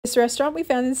This restaurant we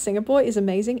found in Singapore is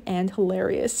amazing and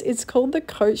hilarious. It's called the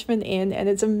Coachman Inn and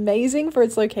it's amazing for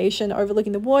its location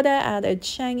overlooking the water out at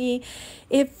Changi.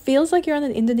 It feels like you're on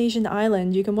an Indonesian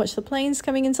island. You can watch the planes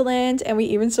coming into land, and we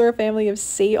even saw a family of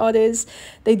sea otters.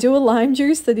 They do a lime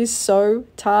juice that is so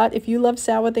tart. If you love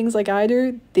sour things like I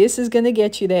do, this is going to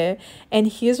get you there. And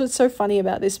here's what's so funny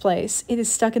about this place. It is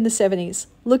stuck in the 70s.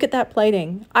 Look at that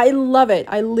plating. I love it.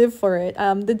 I live for it.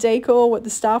 The decor, what the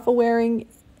staff are wearing,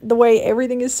 the way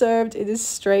everything is served, it is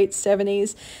straight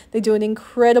 70s. They do an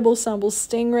incredible sambal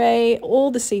stingray. All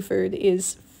the seafood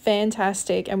is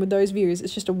fantastic, and with those views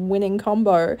it's just a winning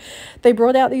combo. They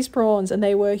brought out these prawns and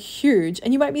they were huge,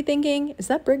 and you might be thinking, is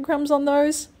that breadcrumbs on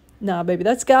those? Nah, baby,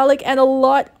 that's garlic and a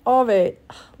lot of it.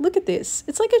 Look at this.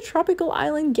 It's like a tropical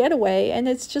island getaway, and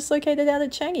it's just located out at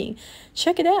Changi.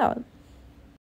 Check it out.